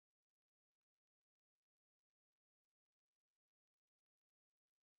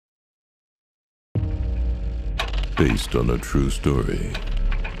based on a true story.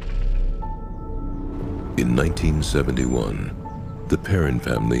 In 1971, the Perrin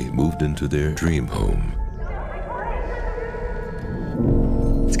family moved into their dream home.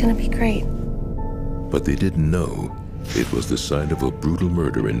 It's gonna be great. But they didn't know it was the site of a brutal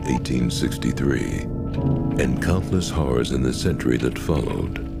murder in 1863 and countless horrors in the century that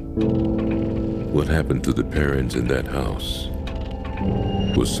followed. What happened to the Perrins in that house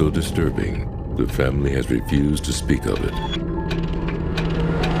was so disturbing, the family has refused to speak of it.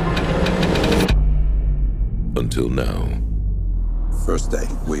 Until now. First day,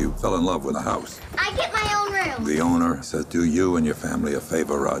 we fell in love with the house. I get my own room. The owner says, do you and your family a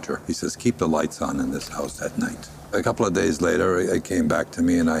favor, Roger. He says, keep the lights on in this house at night. A couple of days later, it came back to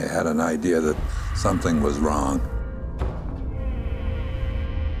me and I had an idea that something was wrong.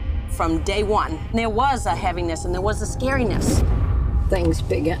 From day one, there was a heaviness and there was a scariness. Things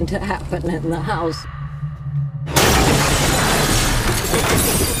began to happen in the house.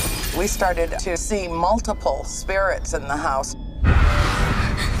 We started to see multiple spirits in the house.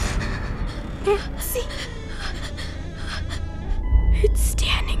 See? It's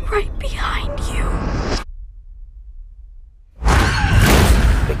standing right behind you.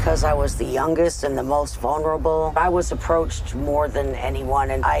 Because I was the youngest and the most vulnerable, I was approached more than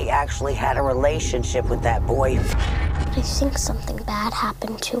anyone, and I actually had a relationship with that boy. I think something bad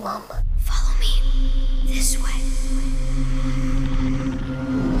happened to him. Follow me this way.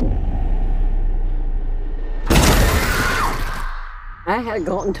 I had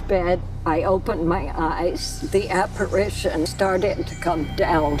gone to bed. I opened my eyes. The apparition started to come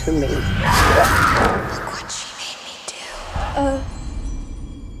down to me. Look what she made me do.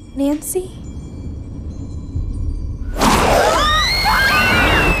 Nancy?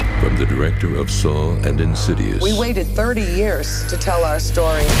 From the director of Saw and Insidious. We waited 30 years to tell our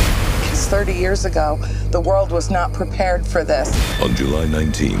story. Because 30 years ago, the world was not prepared for this. On July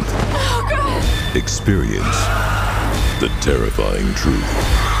 19th, Oh, God! experience the terrifying truth.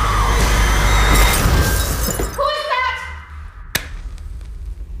 Who is that?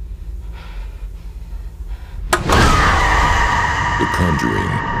 The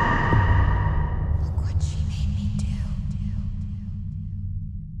Conjuring.